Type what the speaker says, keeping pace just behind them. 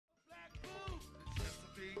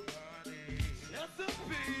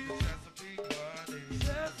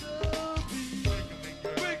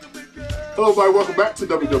Hello everybody, welcome back to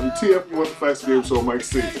WWTF, you want the fastest game show,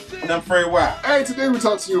 MikeC. And I'm Fred Wild. Hey, today we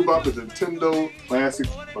talk to you about the Nintendo Classic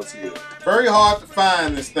once again. Very hard to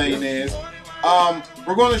find, this thing is.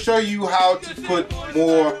 We're going to show you how to put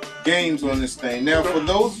more games on this thing. Now, for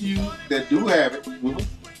those of you that do have it,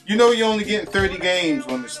 you know you're only getting 30 games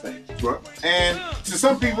on this thing. Right. And to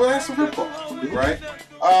some people, that's a ripoff, right?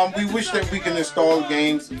 We wish that we can install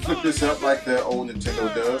games and flip this up like the old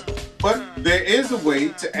Nintendo does. But there is a way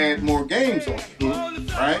to add more games on here,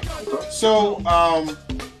 right? So,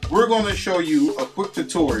 we're going to show you a quick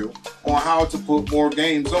tutorial on how to put more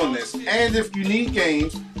games on this. And if you need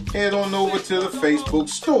games, head on over to the Facebook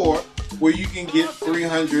store where you can get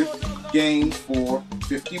 300 games for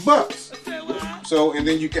 50 bucks. So, and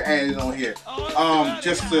then you can add it on here.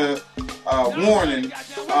 Just a warning,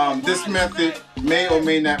 this method may or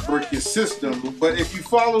may not break your system, but if you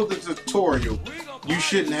follow the tutorial, you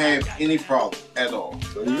shouldn't have any problem at all.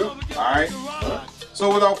 There you go. Alright?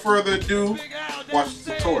 So without further ado, watch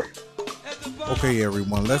the tutorial. Okay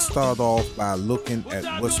everyone, let's start off by looking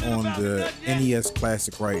at what's on the NES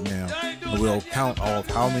Classic right now, and we'll count off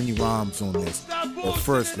how many ROMs on this. But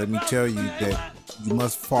first, let me tell you that you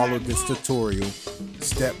must follow this tutorial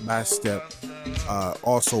step by step.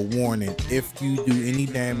 Also warning, if you do any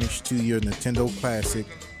damage to your Nintendo Classic,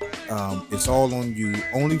 it's all on you.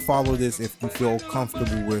 Only follow this if you feel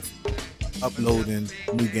comfortable with uploading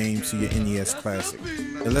new games to your NES Classic.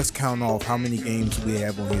 And let's count off how many games we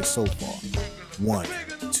have on here so far. 1,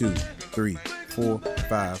 2, 3, 4,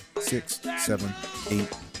 5, 6, 7, 8,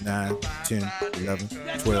 9, 10, 11,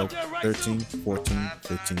 12, 13, 14,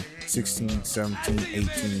 15, 16, 17,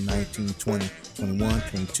 18, 19, 20, 21,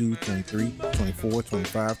 22, 23, 24,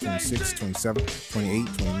 25, 26, 27,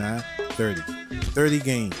 28, 29, 30. 30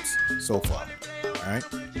 games so far.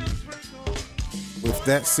 Alright? With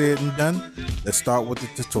that said and done, let's start with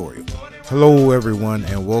the tutorial. Hello everyone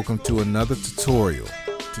and welcome to another tutorial.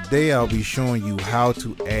 Today I'll be showing you how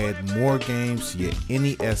to add more games to your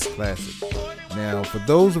NES Classic. Now for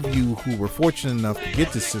those of you who were fortunate enough to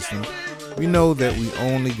get this system, we know that we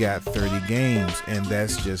only got 30 games and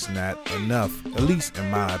that's just not enough, at least in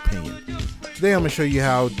my opinion. Today I'm going to show you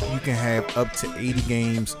how you can have up to 80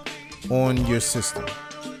 games on your system.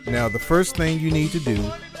 Now the first thing you need to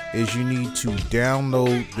do is you need to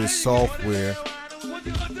download this software.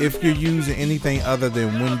 If you're using anything other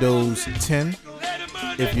than Windows 10,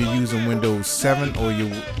 if you're using Windows 7 or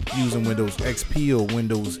you're using Windows XP or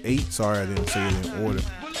Windows 8, sorry I didn't say it in order,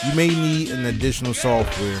 you may need an additional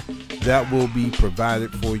software that will be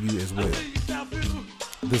provided for you as well.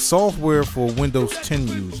 The software for Windows 10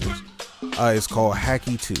 users is called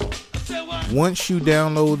Hacky 2. Once you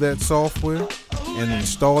download that software and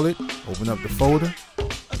install it, open up the folder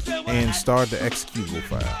and start the executable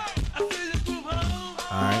file.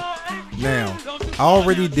 Alright, now I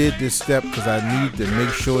already did this step because I need to make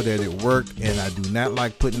sure that it worked, and I do not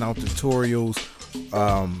like putting out tutorials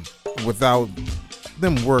without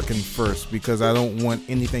them working first, because I don't want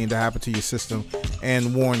anything to happen to your system.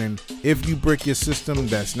 And warning, if you break your system,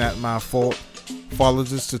 that's not my fault. Follow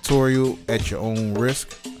this tutorial at your own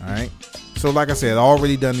risk. Alright, so like I said, I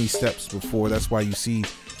already done these steps before, that's why you see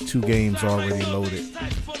 2 games already loaded.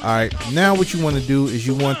 Alright, now what you want to do is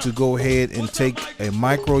you want to go ahead and take a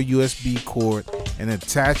micro USB cord and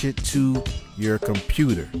attach it to your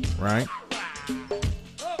computer, right?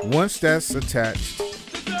 Once that's attached,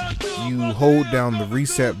 you hold down the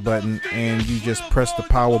reset button and you just press the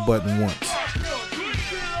power button once.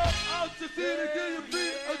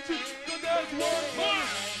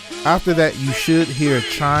 After that, you should hear a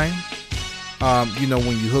chime. You know,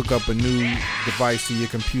 when you hook up a new device to your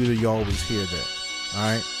computer, you always hear that.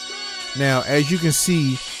 Alright, now as you can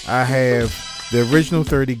see, I have the original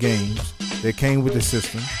 30 games that came with the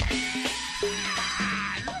system.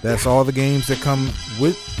 That's all the games that come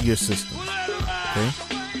with your system. Okay.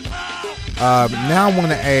 Now I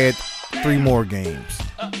want to add 3 more games.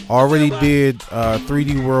 Already did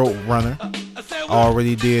 3D World Runner.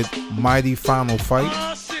 Already did Mighty Final Fight.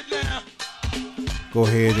 Go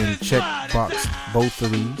ahead and check box both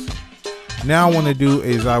of these. Now I want to do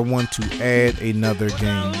is I want to add another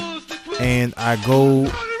game, and I go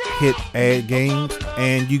hit add games,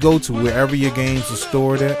 and you go to wherever your games are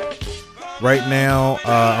stored at. Right now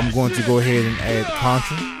I'm going to go ahead and add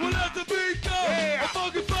Contra,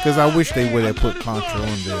 because I wish they would have put Contra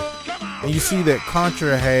on there. And you see that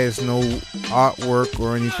Contra has no artwork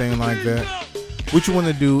or anything like that. What you want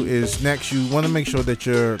to do is next you want to make sure that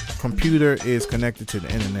your computer is connected to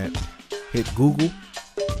the internet. Hit Google.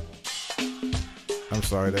 I'm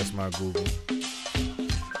sorry, that's my Google.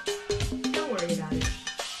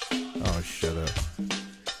 that up.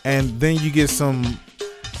 And then you get some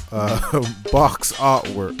box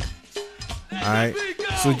artwork. Alright,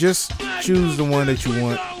 so just choose the one that you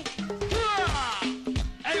want,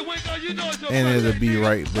 and it'll be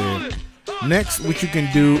right there. Next, what you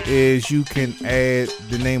can do is you can add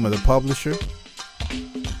the name of the publisher,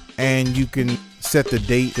 and you can set the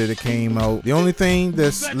date that it came out. The only thing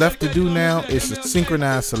that's left to do now is to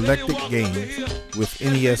synchronize selected games with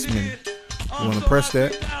NES Mini. You want to press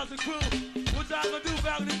that,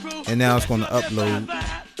 and now it's going to upload.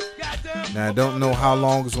 Now I don't know how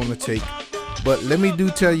long it's going to take, but let me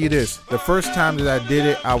tell you this. The first time that I did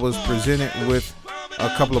it, I was presented with a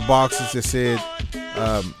couple of boxes that said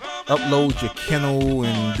upload your kennel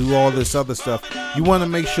and do all this other stuff. You want to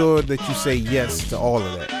make sure that you say yes to all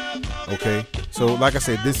of that. Okay, so like I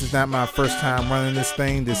said, this is not my first time running this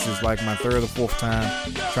thing. This is like my third or fourth time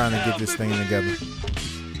trying to get this thing together.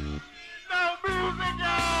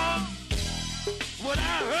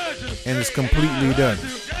 And it's completely done.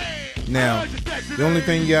 Now, the only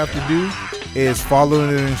thing you have to do is follow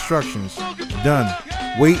the instructions. Done.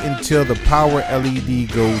 Wait until the power LED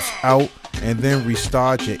goes out and then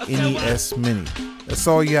restart your NES Mini. That's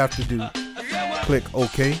all you have to do. Click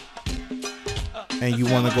OK. And you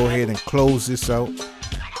want to go ahead and close this out.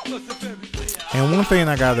 And one thing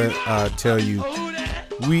I gotta tell you,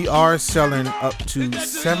 we are selling up to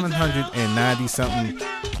 790 something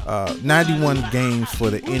 91 games for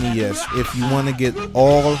the NES. If you want to get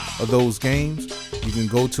all of those games, you can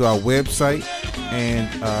go to our website and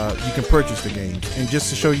you can purchase the games. And just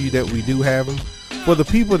to show you that we do have them, for the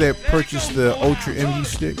people that purchase the Ultra MU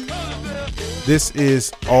stick, this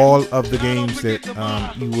is all of the games that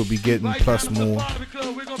you will be getting plus more.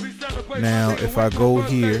 Now if I go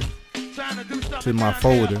here to my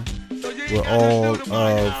folder where all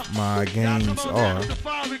of my games are,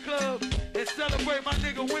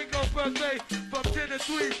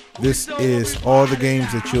 this is all the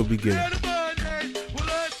games that you'll be getting.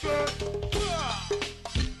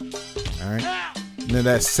 Alright, now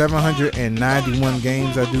that's 791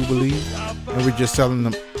 games, I do believe, and we're just selling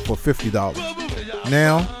them for $50.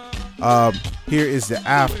 Now here is the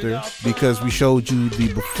after, because we showed you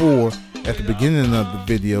the before at the beginning of the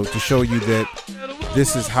video to show you that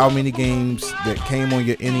this is how many games that came on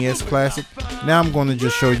your NES Classic. Now I'm going to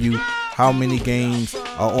just show you how many games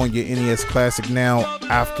are on your NES Classic now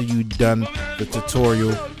after you've done the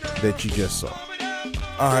tutorial that you just saw.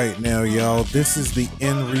 Alright, now y'all, this is the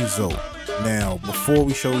end result. Now before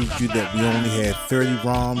we showed you that we only had 30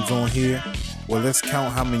 ROMs on here, well, let's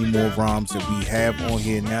count how many more ROMs that we have on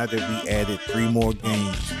here now that we added 3 more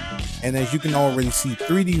games. And as you can already see,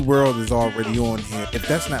 3D World is already on here. If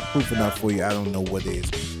that's not proof enough for you, I don't know what is.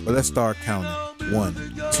 But let's start counting. 1,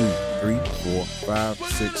 2, 3, 4, 5,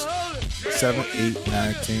 6, 7, 8,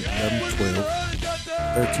 9, 10, 11, 12,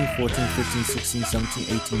 13, 14, 15, 16,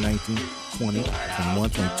 17, 18, 19, 20, 21,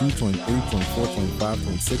 22, 23, 24, 25,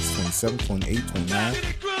 26, 27, 28, 29,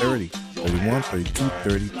 30, 31, 32,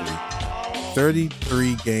 33.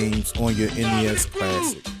 33 games on your NES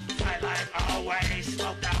Classic.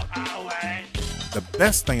 The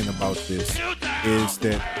best thing about this is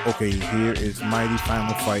that, okay, here is Mighty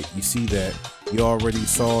Final Fight. You see that. You already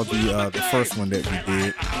saw the first one that we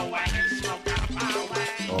did.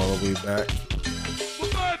 All the way back.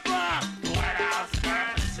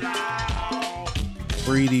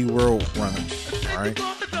 3D World Runner. Alright.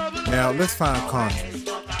 Now let's find Contra.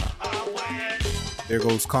 There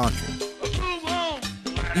goes Contra.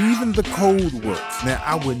 Even the code works. Now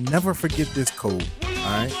I would never forget this code.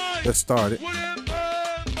 Alright, let's start it.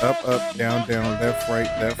 Up, up, down, down, left, right,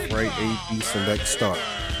 A, B, select, start.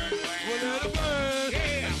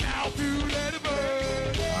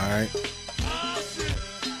 Alright.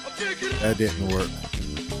 That didn't work.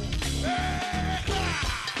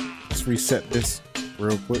 Let's reset this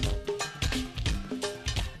real quick,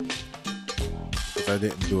 because I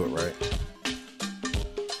didn't do it right.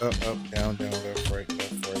 Up, up, down, down, left, right, A, B,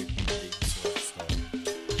 select, start.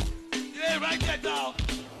 Yeah, right there, dog.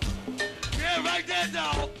 Yeah, right there,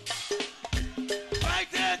 dog. Right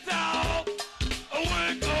there, dog.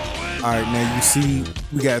 Alright, now you see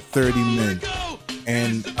we got 30 men.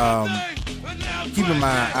 And keep in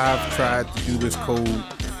mind, I've tried to do this code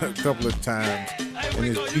a couple of times, and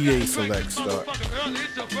it's BA select start.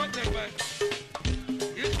 It's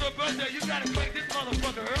your birthday, you gotta make this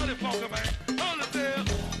motherfucker early, fucker, man. Hold it there.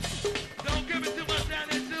 Don't give it too much down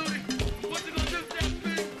there, Judy. What you gonna do,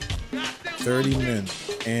 Stephanie? 30 men,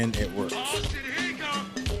 and it works. Oh, shit, here he comes.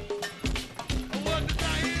 What's the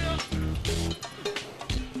thing here?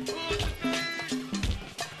 Who's the thing?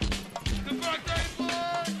 The birthday boy.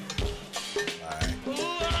 Alright. Who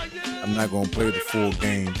are you? I'm I'm not going to play the full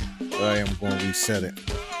game, but I am going to reset it.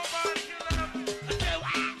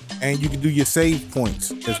 And you can do your save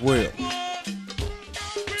points as well.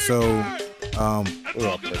 So, what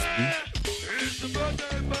up, press B?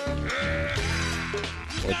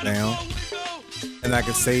 Or down. And I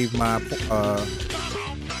can save my,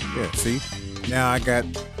 yeah, see? Now I got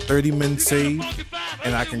 30 minutes saved,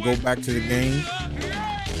 and I can go back to the game.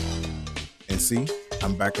 And see,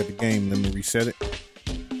 I'm back at the game. Let me reset it.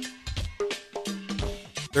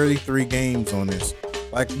 33 games on this.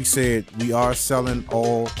 Like we said, we are selling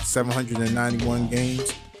all 791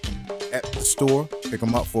 games at the store. Pick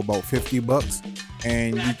them up for about $50,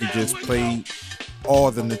 and you can just play all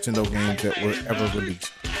the Nintendo games that were ever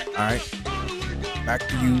released. All right, back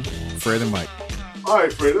to you, Fred and Mike. All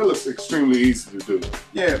right, Fred, that looks extremely easy to do.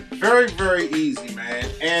 Yeah, very, very easy, man.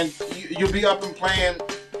 And you'll be up and playing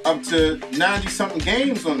up to 90-something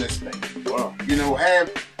games on this thing. Wow. You know,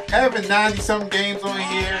 having 90-something games on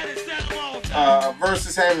here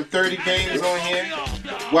versus having 30 games on here,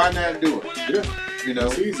 why not do it? Yeah. You know,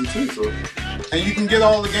 it's easy too, so. And you can get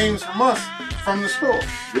all the games from us from the store.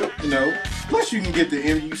 Yep. You know, plus you can get the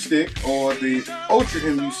MU stick or the Ultra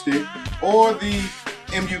MU stick or the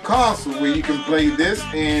MU console where you can play this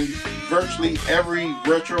and virtually every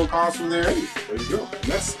retro console there is. There you go.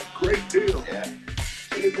 That's a great deal. Yeah.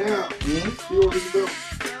 Get it down. Mm-hmm. You already know.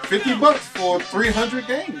 $50 for 300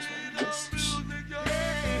 games.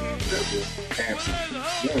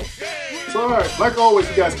 Yeah. So, alright, like always,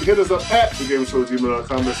 you guys can hit us up at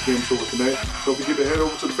thagamersshow@gmail.com. That's the Game Show with Connect. Don't forget to head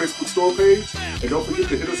over to the Facebook store page, and don't forget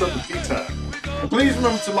to hit us up at vTime. And please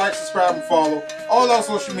remember to like, subscribe, and follow all our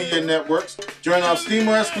social media networks. Join our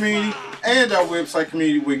SteamOS community and our website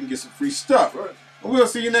community where you can get some free stuff. Right. And we'll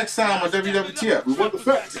see you next time on WWTF. We want the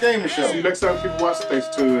facts. The Gamer Show. See you next time, people watching. Thanks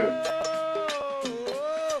for tuning in.